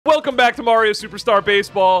Welcome back to Mario Superstar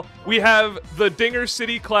Baseball. We have the Dinger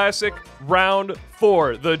City Classic Round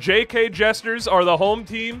 4. The JK Jesters are the home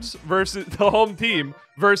team versus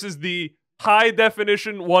the High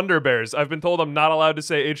Definition Wonder Bears. I've been told I'm not allowed to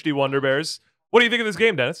say HD Wonder Bears. What do you think of this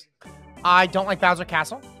game, Dennis? I don't like Bowser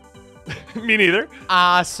Castle. Me neither.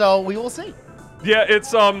 So we will see. Yeah,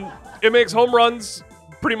 it makes home runs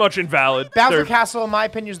pretty much invalid. Bowser Castle, in my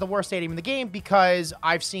opinion, is the worst stadium in the game because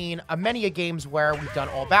I've seen many games where we've done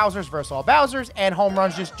all Bowsers versus all Bowsers, and home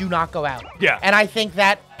runs just do not go out. Yeah. And I think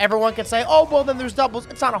that everyone can say, oh, well, then there's doubles.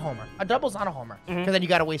 It's not a homer. A double's not a homer. Because then you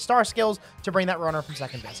got to waste star skills to bring that runner from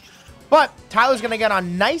second base. But Tyler's going to get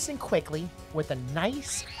on nice and quickly with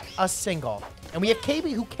a single. And we have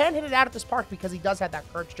KB who can hit it out at this park because he does have that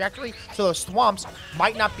curved trajectory, so those swamps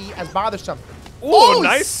might not be as bothersome. Ooh,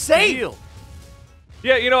 nice save! steal.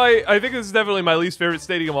 Yeah, you know, I think this is definitely my least favorite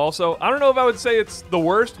stadium also. I don't know if I would say it's the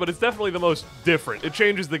worst, but it's definitely the most different. It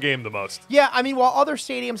changes the game the most. Yeah, I mean, while other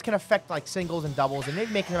stadiums can affect, like, singles and doubles and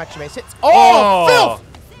maybe making them extra base hits. Oh,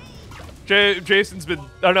 filth! Jason's been, I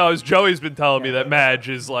don't know, as Joey's been telling me that Madge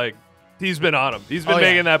is, like, he's been on him. He's been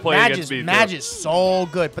making that play against me. Madge is so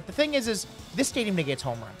good. But the thing is this stadium negates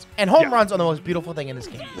home runs. And home runs are the most beautiful thing in this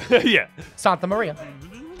game. Yeah. Santa Maria.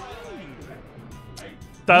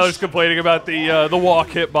 Tyler's complaining about the walk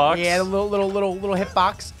hitbox. Yeah, the little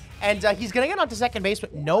hitbox. And he's going to get onto second base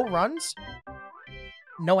with no runs,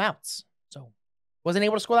 no outs. So wasn't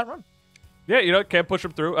able to score that run. Yeah, you know, can't push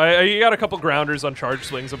him through. You got a couple grounders on charge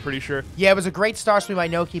swings, I'm pretty sure. Yeah, it was a great star swing by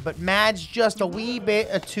Noki, but Madge just a wee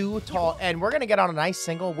bit too tall. And we're going to get on a nice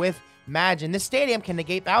single with Madge. And this stadium can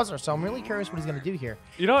negate Bowser, so I'm really curious what he's going to do here.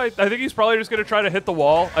 You know, I think he's probably just going to try to hit the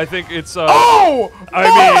wall. I think it's...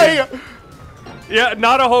 I mean... Yeah,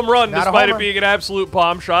 not a home run, despite it homer. being an absolute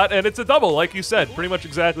bomb shot. And it's a double, like you said. Pretty much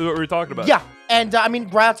exactly what we were talking about. Yeah, and I mean,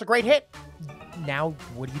 that's a great hit. Now,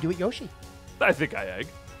 what do you do with Yoshi? I think I egg.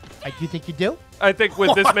 Do you think you do? I think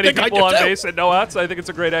with this many people on base and no outs, I think it's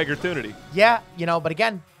a great opportunity. Yeah, you know, but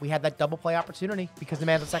again, we had that double play opportunity because the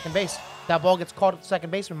man's at second base. That ball gets caught at the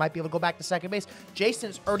second base. We might be able to go back to second base.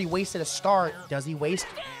 Jason's already wasted a star. Does he waste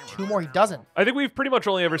two more? He doesn't. I think we've pretty much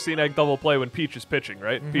only ever seen egg double play when Peach is pitching,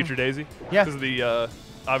 right? Peach or Daisy? Yeah. Because of the,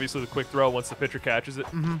 obviously, the quick throw once the pitcher catches it.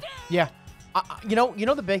 Yeah. You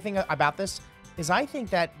know the big thing about this is I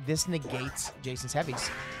think that this negates Jason's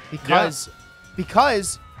heavies because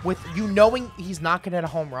with you knowing he's not going to hit a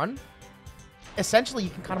home run, essentially you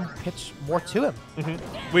can kind of pitch more to him.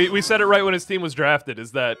 We said it right when his team was drafted,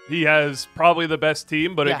 is that he has probably the best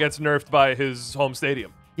team, but it gets nerfed by his home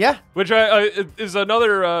stadium. Yeah. Which is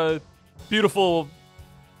another beautiful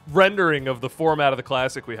rendering of the format of the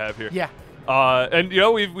Classic we have here. Yeah. And, you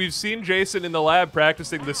know, we've seen Jason in the lab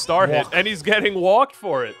practicing the star hit, and he's getting walked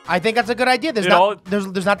for it. I think that's a good idea. There's not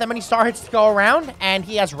that many star hits to go around, and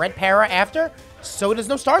he has red para after, so there's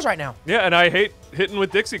no stars right now. Yeah, and I hate hitting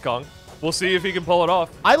with Dixie Kong. We'll see if he can pull it off.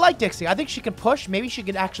 I like Dixie. I think she can push. Maybe she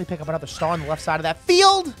can actually pick up another star on the left side of that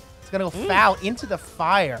field. It's going to go foul into the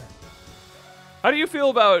fire. How do you feel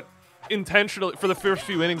about intentionally, for the first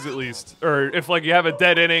few innings at least, or if, like, you have a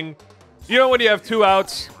dead inning, you know when you have 2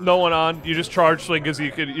 outs, no one on, you just charge swing because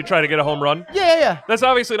you try to get a home run? Yeah. That's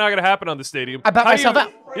obviously not going to happen on the stadium. I bat myself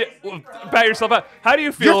out. Yeah, well, bat yourself out. How do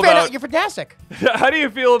you feel about... You're fantastic. How do you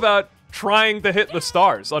feel about trying to hit the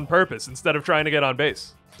stars on purpose instead of trying to get on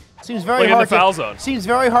base? Seems very hard. In the foul zone. Seems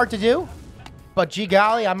very hard to do, but gee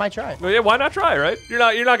golly, I might try. Well, yeah, why not try, right? You're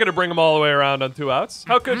not going to bring them all the way around on 2 outs.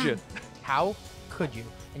 How could you? How could you?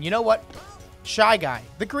 And you know what? Shy Guy,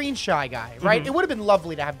 the green Shy Guy, right? It would have been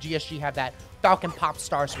lovely to have GSG have that Falcon Pop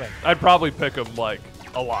Star Swing. I'd probably pick him, like,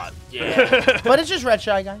 a lot. Yeah. But it's just Red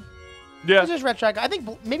Shy Guy. Yeah. It's just Red Shy Guy. I think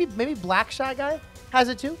maybe Black Shy Guy has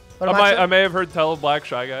it too. But I may have heard tell of Black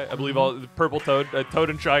Shy Guy. I believe all the Purple Toad,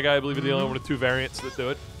 Toad and Shy Guy, I believe are the only one of 2 variants that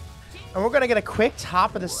do it. And we're going to get a quick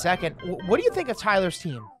top of the second. What do you think of Tyler's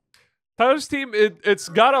team? Tyler's team, it's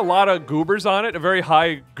got a lot of goobers on it, a very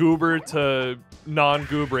high goober to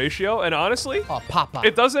non-goob ratio, and honestly,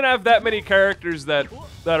 it doesn't have that many characters that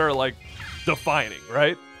are, like, defining,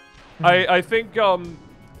 right? I think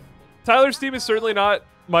Tyler's team is certainly not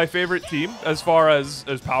my favorite team as far as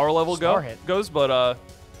power level goes, but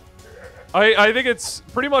I think it's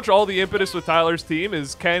pretty much all the impetus with Tyler's team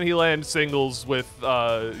is can he land singles with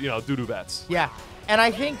doo-doo bats. Yeah, and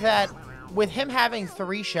I think that with him having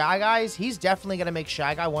 3 Shy Guys, he's definitely going to make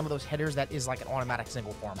Shy Guy one of those hitters that is like an automatic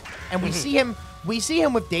single form. And we see him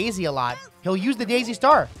with Daisy a lot. He'll use the Daisy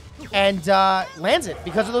Star and lands it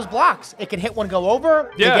because of those blocks. It can hit one, go over,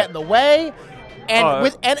 they get in the way, and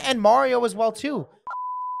and Mario as well too.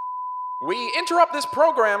 We interrupt this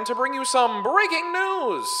program to bring you some breaking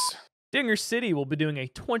news. Dinger City will be doing a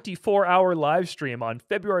 24-hour live stream on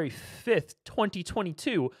February 5th,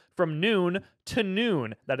 2022 from noon to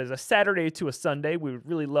noon. That is a Saturday to a Sunday. We would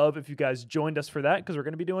really love if you guys joined us for that because we're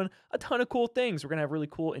going to be doing a ton of cool things. We're going to have really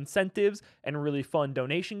cool incentives and really fun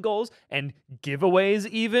donation goals and giveaways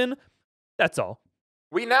even. That's all.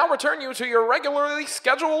 We now return you to your regularly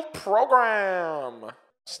scheduled program.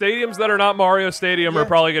 Stadiums that are not Mario Stadium are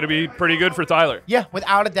probably going to be pretty good for Tyler. Yeah,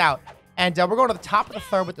 without a doubt. And we're going to the top of the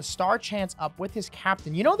third with the star chance up with his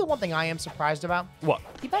captain. You know the one thing I am surprised about? What?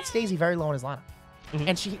 He bets Daisy very low in his lineup.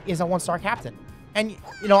 And she is a one-star captain. And,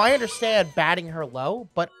 you know, I understand batting her low,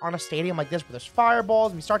 but on a stadium like this where there's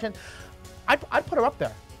fireballs and star chance, I'd put her up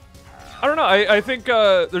there. I don't know. I think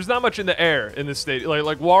there's not much in the air in this stadium.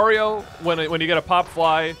 Like Wario, when you get a pop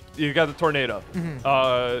fly, you got the tornado.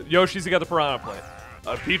 Yoshi's, you got the piranha plant.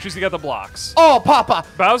 Peaches, you got the blocks. Oh, Papa!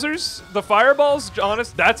 Bowser's, the fireballs,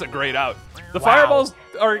 honest, that's a great out. The fireballs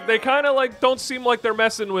they kind of like don't seem like they're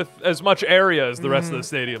messing with as much area as the rest of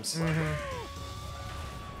the stadiums.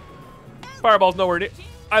 Fireball's nowhere near.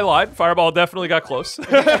 I lied. Fireball definitely got close. It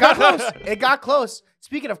got close. It got close.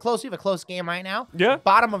 Speaking of close, we have a close game right now. Yeah.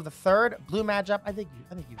 Bottom of the third, blue matchup. I think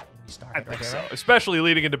you start right there. Right? Especially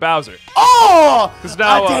leading into Bowser. Oh! Because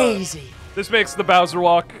now Daisy. This makes the Bowser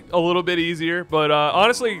walk a little bit easier, but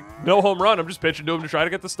honestly, no home run. I'm just pitching to him to try to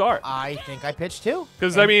get the start. I think I pitched too.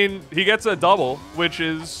 Because, I mean, he gets a double, which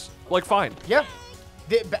is, like, fine. Yeah.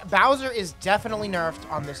 Bowser is definitely nerfed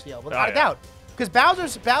on this field, without a doubt. Because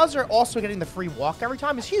Bowser also getting the free walk every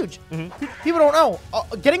time is huge. People don't know.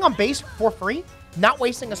 Getting on base for free, not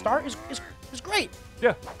wasting a star is great.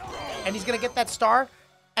 Yeah. And he's going to get that star,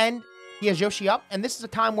 and he has Yoshi up. And this is a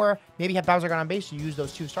time where maybe had Bowser got on base, you use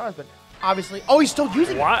those 2 stars, but obviously, he's still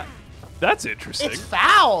using it. That's interesting. It's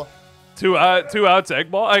foul. 2 outs,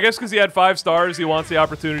 egg ball. I guess because he had 5 stars, he wants the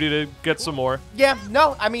opportunity to get some more. Yeah,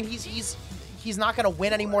 no, I mean he's not gonna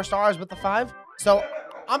win any more stars with the 5, so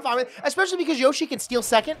I'm fine with it. Especially because Yoshi can steal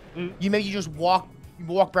second. You just walk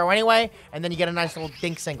bro anyway, and then you get a nice little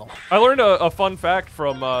dink single. I learned a fun fact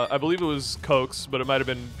from I believe it was Cokes, but it might have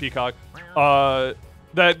been Peacock. That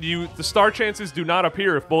the star chances do not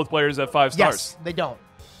appear if both players have 5 stars. Yes, they don't.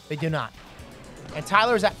 They do not. And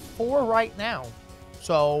Tyler's at 4 right now.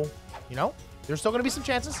 So, you know, there's still going to be some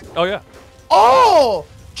chances. Oh, yeah. Oh!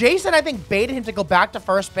 Jason, I think, baited him to go back to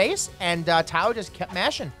first base, and Tyler just kept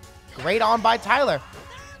mashing. Great on by Tyler.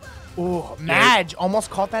 Ooh, Madge almost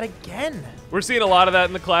caught that again. We're seeing a lot of that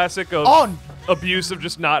in the Classic of abuse of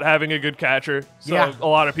just not having a good catcher. So a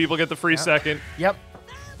lot of people get the free second. Yep.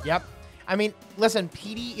 I mean, listen,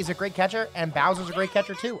 Petey is a great catcher, and Bowser's a great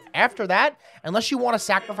catcher, too. After that, unless you want to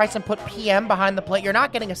sacrifice and put PM behind the plate, you're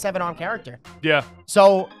not getting a 7-on character. Yeah.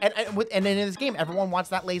 So, and in this game, everyone wants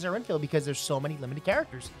that laser infield because there's so many limited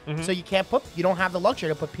characters. So you don't have the luxury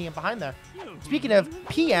to put PM behind there. Speaking of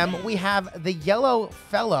PM, we have the yellow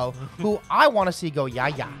fellow who I want to see go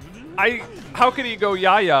yaya. How could he go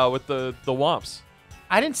yaya with the Womps?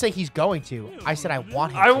 I didn't say he's going to. I said I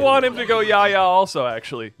want him to. I want him to go yaya also,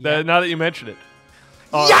 actually, now that you mention it.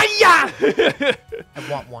 Yaya! I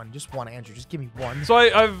want one. Just one, Andrew. Just give me one. So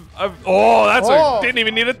didn't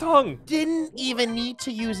even need a tongue. Didn't even need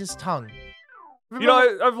to use his tongue. You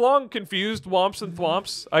know, I've long confused Womps and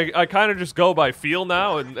Thwomps. I kind of just go by feel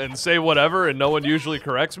now and say whatever, and no one usually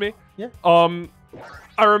corrects me. Yeah.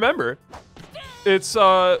 I remember. It's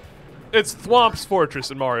Thwomp's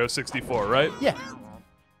Fortress in Mario 64, right? Yeah.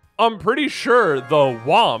 I'm pretty sure the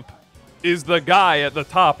Womp is the guy at the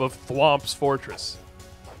top of Thwomp's Fortress.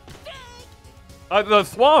 The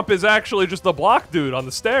Thwomp is actually just the block dude on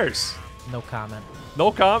the stairs. No comment.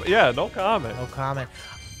 No comment? Yeah, no comment. No comment.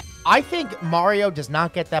 I think Mario does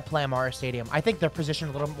not get that play at Mario Stadium. I think they're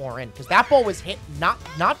positioned a little more in because that ball was hit not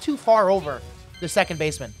too far over the second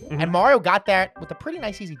baseman. And Mario got that with a pretty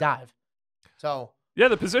nice easy dive. So... yeah,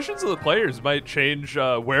 the positions of the players might change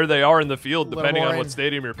where they are in the field depending on what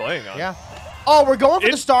stadium you're playing on. Yeah. Oh, we're going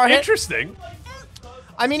for the star hit. Interesting.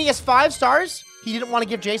 I mean, he has 5 stars. He didn't want to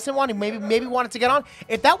give Jason one. He maybe wanted to get on.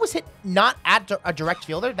 If that was hit not at a direct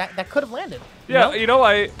fielder, that could have landed. Yeah, you know,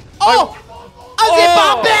 Is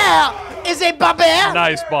it Babel?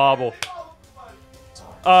 Nice bobble.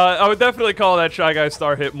 I would definitely call that Shy Guy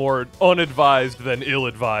star hit more unadvised than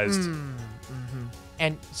ill-advised.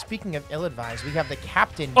 And speaking of ill-advised, we have the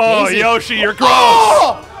captain. Oh, Daisy. Yoshi, you're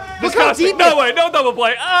gross. Look how deep. No way, no double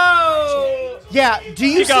play. Oh. Yeah. Do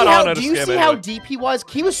you see how deep he was?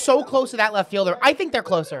 He was so close to that left fielder. I think they're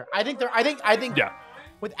closer. I think. Yeah.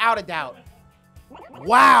 Without a doubt.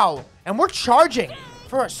 Wow. And we're charging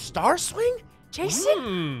for a star swing,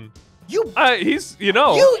 Jason. You've got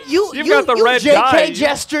the red JK guy.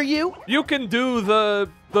 Jester, you. You can do the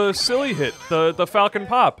the silly hit, the Falcon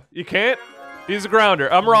Pop. You can't. He's a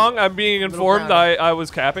grounder. I'm wrong. I'm being informed. I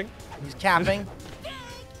was capping. He's capping.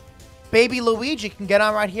 Baby Luigi can get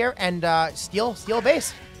on right here and steal a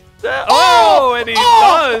base. Oh, and he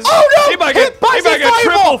does. Oh no! He might get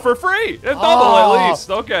triple for free. A double at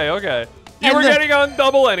least. Okay. You were getting on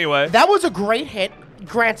double anyway. That was a great hit.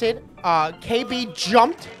 Granted, KB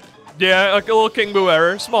jumped. Yeah, like a little King Boo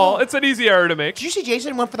error. Small. It's an easy error to make. Did you see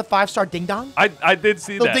Jason went for the 5-star ding dong? I did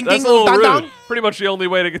see that. Ding, That's ding, a little rude. dong. Pretty much the only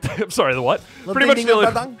way to get. I'm sorry. The what? Little Pretty much ding, the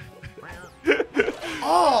only. dong, dong.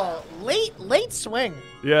 Oh, late swing.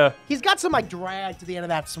 Yeah. He's got some like drag to the end of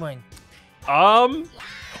that swing. Oh,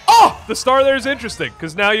 the star there is interesting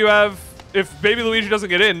because now you have. If Baby Luigi doesn't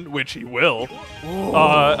get in, which he will,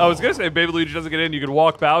 I was gonna say if Baby Luigi doesn't get in, you could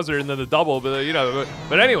walk Bowser and then the double, but you know.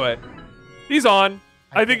 But anyway, he's on.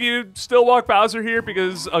 I think you still walk Bowser here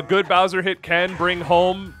because a good Bowser hit can bring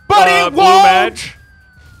home Blue Madge.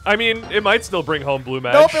 I mean, it might still bring home Blue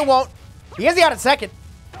Madge. Nope, it won't. He has the out at second.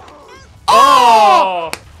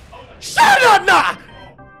 Oh! Shanana!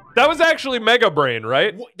 That was actually Mega Brain,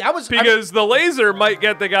 right? That was because the laser might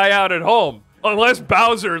get the guy out at home. Unless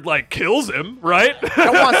Bowser, like, kills him, right? I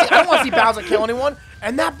don't want to see Bowser kill anyone.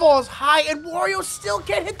 And that ball is high, and Wario still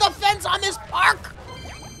can't hit the fence on this park.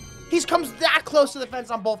 He comes that close to the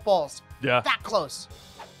fence on both balls. Yeah. That close.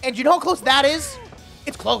 And you know how close that is?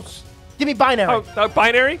 It's close. Give me binary.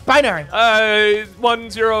 Binary? Binary.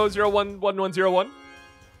 10011101.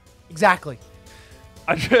 Exactly.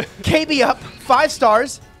 KB up 5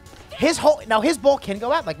 stars. His ball can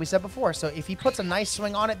go out, like we said before. So if he puts a nice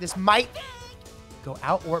swing on it, this might go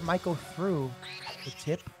out or it might go through the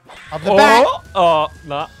tip of the bat.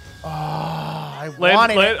 Nah. Oh, I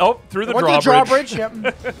wanted it. Oh, through the drawbridge.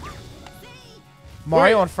 Yep.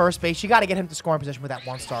 Mario on first base. You got to get him to scoring position with that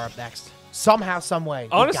 1 star up next. Somehow, some way.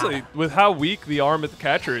 Honestly, with how weak the arm at the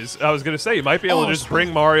catcher is, I was going to say, you might be able to just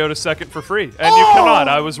bring Mario to second for free. And you cannot.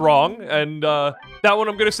 I was wrong. And that one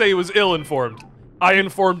I'm going to say he was ill-informed. I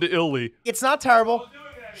informed illy. It's not terrible.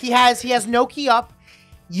 He has Noki up.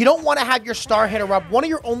 You don't want to have your star hitter up. One of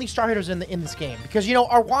your only star hitters in this game. Because, you know,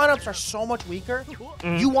 our lineups are so much weaker.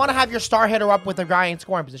 You want to have your star hitter up with a guy in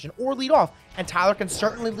scoring position or lead off. And Tyler can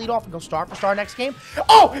certainly lead off and go star for star next game.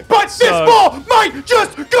 Oh, but this ball might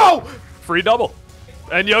just go! Free double.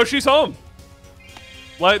 And Yoshi's home.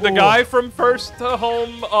 Like the guy from first to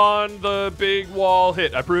home on the big wall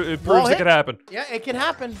hit. It proves it can happen. Yeah, it can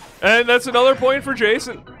happen. And that's another point for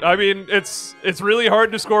Jason. I mean, it's really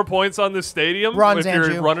hard to score points on this stadium Runs, if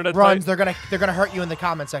Andrew. you're running a Runs. tight. They're gonna hurt you in the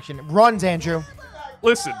comment section. Runs, Andrew.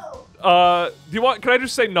 Listen, do you want? Can I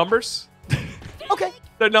just say numbers? Okay.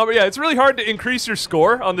 The number, yeah. It's really hard to increase your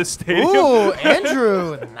score on this stadium. Ooh,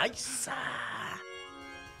 Andrew, nice.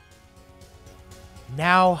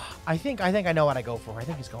 Now, I think I know what I go for. I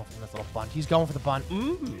think he's going for this little bunt. He's going for the bunt.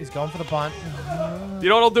 He's going for the bunt. You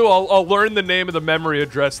know what I'll do? I'll learn the name of the memory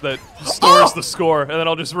address that stores the score, and then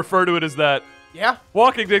I'll just refer to it as that. Yeah.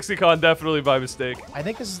 Walking Dixie-Con definitely by mistake. I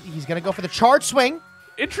think he's going to go for the charge swing.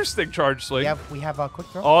 Interesting charge swing. We have a quick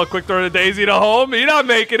throw. Oh, quick throw to Daisy to home. You're not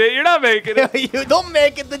making it. You're not making it. You don't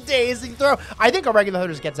make it the Daisy throw. I think a regular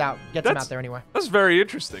hitter gets him out there anyway. That's very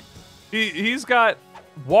interesting. He's got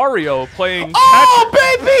Wario playing catcher.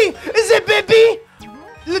 Baby! Is it baby?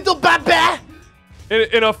 Little baba?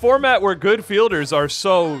 In a format where good fielders are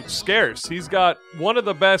so scarce, he's got one of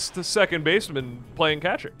the best second basemen playing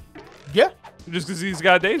catcher. Yeah. Just because he's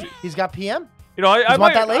got Daisy. He's got PM. You know, I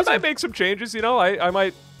might make some changes, you know. I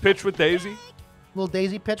might pitch with Daisy. Little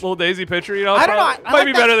Daisy pitch. Little Daisy pitcher, you know. I don't know. Might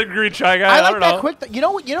be better than Green Shy Guy. I like don't that know. quick. You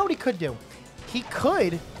know what he could do? He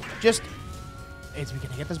could just. Is we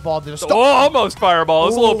gonna get this ball to the stop? Oh, almost fireball.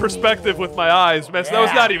 It's a little perspective with my eyes. Man, that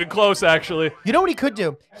was not even close, actually. You know what he could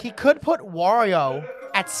do? He could put Wario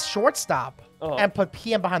at shortstop and put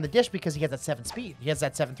PM behind the dish because he has that 7 speed. He has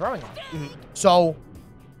that 7 throwing line. So,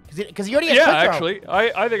 because he already has quick throw. Actually,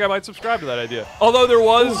 I think I might subscribe to that idea. Although there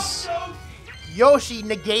was Yoshi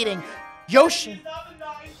negating Yoshi.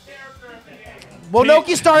 Well,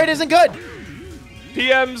 Noki Star Hit isn't good.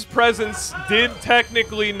 PM's presence did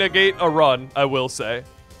technically negate a run, I will say.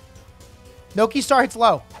 Noki Star Hit's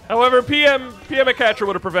low. However, PM at catcher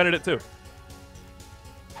would have prevented it too.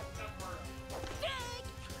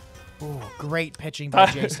 Ooh, great pitching by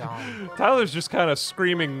Jason. Tyler's just kind of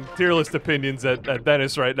screaming tearless opinions at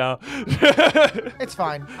Dennis right now. It's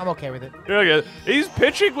fine. I'm okay with it. Okay. He's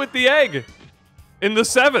pitching with the egg in the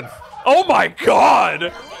 7th. Oh my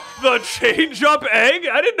God! The change-up egg?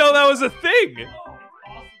 I didn't know that was a thing.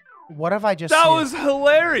 What have I just That seen? was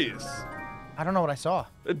hilarious. I don't know what I saw.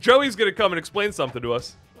 Joey's going to come and explain something to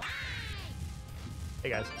us. Hey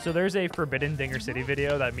guys, so there's a Forbidden Dinger City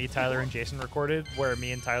video that me, Tyler, and Jason recorded where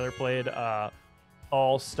me and Tyler played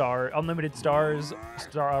unlimited stars,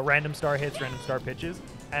 random star hits, random star pitches,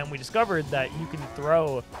 and we discovered that you can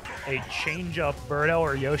throw a change-up Birdo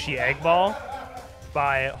or Yoshi egg ball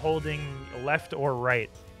by holding left or right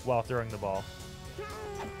while throwing the ball.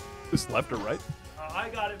 Just left or right? I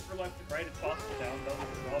got it for left and right. It's possible down double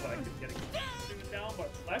as well, but I couldn't get it down. But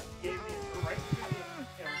left gave me right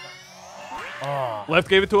every time. Left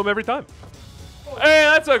gave it to him every time. Hey,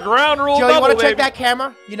 that's a ground rule Joe, double, you want to check baby. that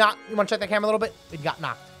camera? You want to check that camera a little bit? It got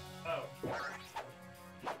knocked. Oh.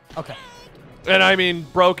 Okay. And I mean,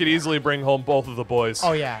 Bro could easily bring home both of the boys.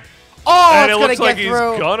 Oh yeah. Oh, and it's it looks gonna like get he's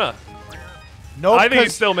through. gonna. Nope. I think he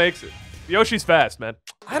still makes it. Yoshi's fast, man.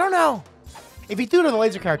 I don't know. If he threw to the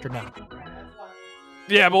laser character now.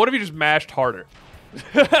 Yeah, but what if he just mashed harder?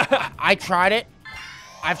 I tried it.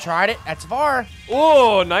 I've tried it. That's far.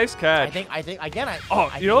 Oh, nice catch. I think again.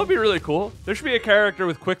 You know what'd be really cool? There should be a character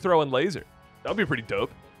with quick throw and laser. That would be pretty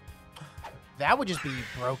dope. That would just be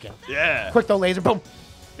broken. Yeah. Quick throw laser, boom.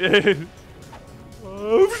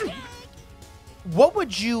 What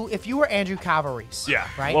would you, if you were Andrew Cavalries? Yeah.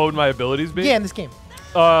 Right? What would my abilities be? Yeah, in this game.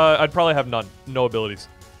 I'd probably have none. No abilities.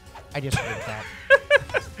 I disagree with that.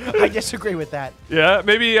 I disagree with that. Yeah,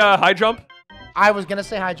 maybe high jump. I was gonna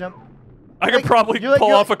say high jump. I could probably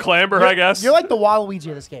pull off a clamber, I guess. You're like the Waluigi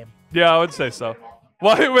of this game. Yeah, I would say so.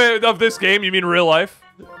 Wait, of this game, you mean real life?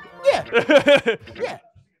 Yeah. Yeah.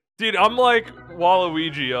 Dude, I'm like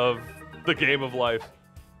Waluigi of the game of life.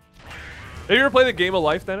 Have you ever played the game of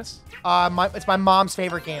life, Dennis? It's my mom's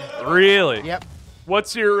favorite game. Really? Yep.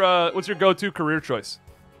 What's your go-to career choice?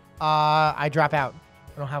 I drop out.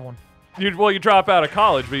 I don't have one. You drop out of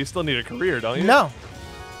college, but you still need a career, don't you? No.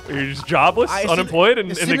 You're just jobless, unemployed in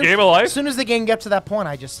the game of life? As soon as the game gets to that point,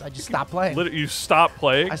 I just stop playing. You stop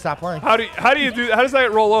playing? I stop playing. How does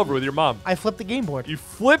that roll over with your mom? I flip the game board. You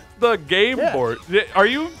flip the game board. Are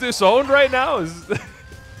you disowned right now?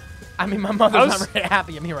 I mean, my mother's not very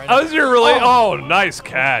happy at me right now. How's your Oh, nice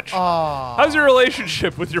catch. Oh. How's your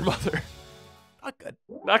relationship with your mother? Not good.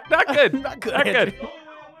 Not good. Not good. Not good.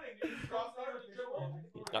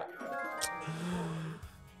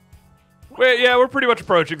 Wait, yeah, we're pretty much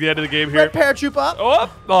approaching the end of the game here. Red paratroop up. Oh,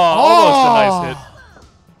 almost a nice hit.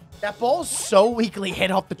 That ball's so weakly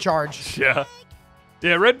hit off the charge. Yeah.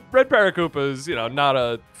 Yeah, Red Paracupa is, not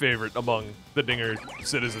a favorite among the Dinger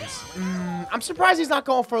citizens. I'm surprised he's not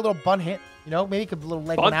going for a little bunt hit. Maybe he could a little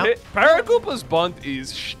leg one out. Paracupa's bunt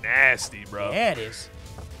is nasty, bro. Yeah, it is.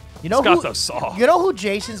 It's got the saw. You know who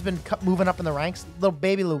Jason's been moving up in the ranks? Little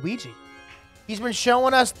baby Luigi. He's been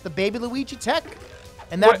showing us the baby Luigi tech.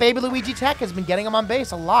 And that baby Luigi tech has been getting him on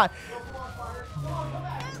base a lot.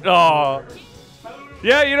 Oh.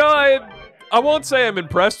 Yeah, I won't say I'm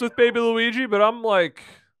impressed with baby Luigi, but I'm like,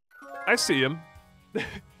 I see him.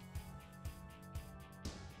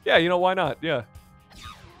 Yeah, why not? Yeah.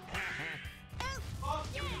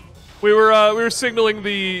 We were signaling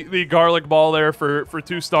the garlic ball there for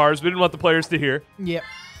 2 stars. We didn't want the players to hear. Yep.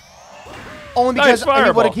 Only because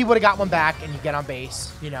he would have got one back and you get on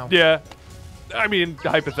base, Yeah. I mean,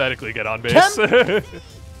 hypothetically get on base. That's a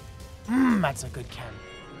good Ken.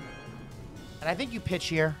 And I think you pitch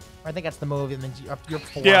here. I think that's the move, and then you're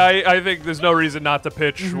 4. Yeah, I think there's no reason not to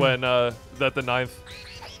pitch when at the 9th.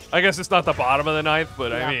 I guess it's not the bottom of the 9th,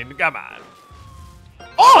 but I mean, come on.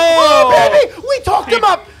 Oh, baby! We talked him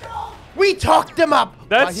up! We talked him up!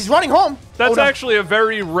 He's running home. That's actually a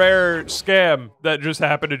very rare scam that just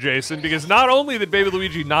happened to Jason, because not only did baby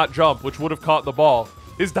Luigi not jump, which would have caught the ball,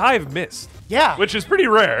 his dive missed. Yeah. Which is pretty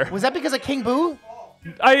rare. Was that because of King Boo?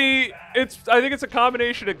 I think it's a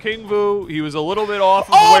combination of King Boo. He was a little bit off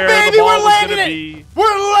of where the ball was going to be.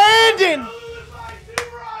 We're landing!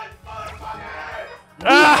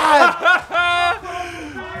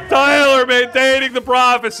 Tyler maintaining the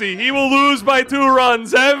prophecy. He will lose by 2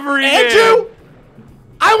 runs every game. Andrew,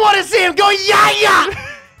 I want to see him go yeah.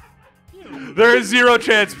 There is 0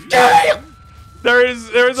 chance. There is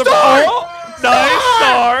a Star! Nice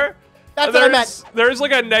star. That's what I meant. There's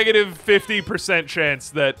like a negative 50% chance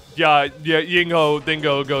that Yingho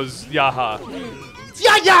Dingo goes yaha.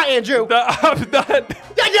 Yeah, Andrew. I'm not.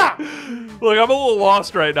 Yeah. Look, I'm a little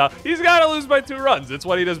lost right now. He's got to lose by 2 runs. It's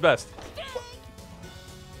what he does best.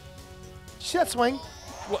 Shit swing.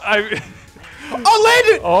 Well,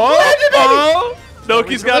 landed! Landed, baby!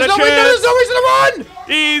 Noki's got a chance. There's no reason to run!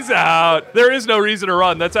 He's out. There is no reason to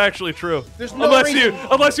run. That's actually true. There's no reason.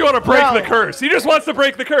 Unless you want to break the curse. He just wants to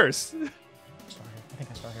break the curse. I think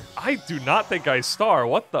I star here. I do not think I star.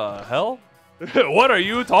 What the hell? What are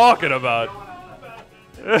you talking about?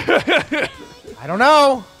 I don't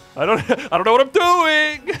know. I don't know what I'm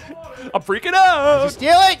doing. I'm freaking out.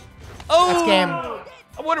 Steal it. Oh, that's game.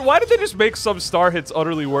 I wonder, why did they just make some star hits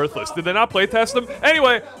utterly worthless? Did they not playtest them?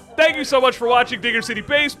 Anyway, thank you so much for watching Digger City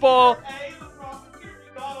Baseball.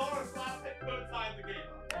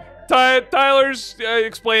 Tyler's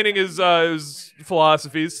explaining his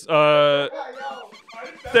philosophies.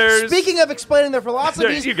 Speaking of explaining their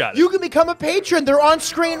philosophies, you can become a patron. They're on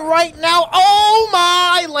screen right now. Oh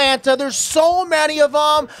my Lanta, there's so many of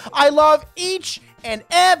them. I love each and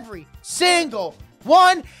every single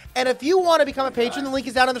one. And if you want to become a patron, the link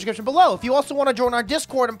is down in the description below. If you also want to join our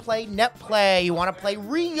Discord and play Net Play, you want to play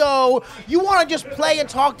Rio, you want to just play and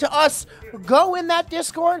talk to us, go in that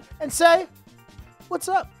Discord and say, what's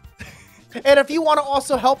up? And if you want to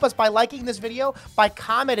also help us by liking this video, by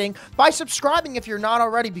commenting, by subscribing if you're not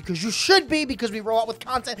already, because you should be, because we roll out with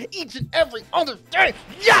content each and every other day.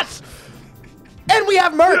 Yes! And we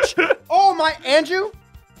have merch. Oh my, Andrew,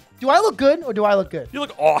 do I look good or do I look good? You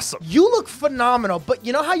look awesome. You look phenomenal, but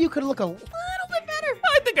you know how you could look a little bit better?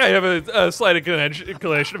 I think I have a slight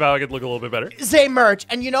inclination of how I could look a little bit better. Zay merch.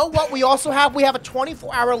 And you know what we also have? We have a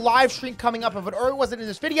 24-hour live stream coming up. If it already wasn't in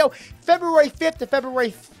this video, February 5th to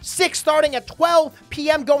February 6th, starting at 12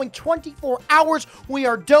 p.m., going 24 hours. We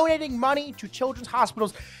are donating money to children's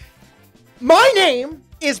hospitals. My name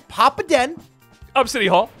is Papa Den. I'm City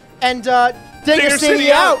Hall. And Digger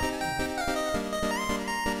City out.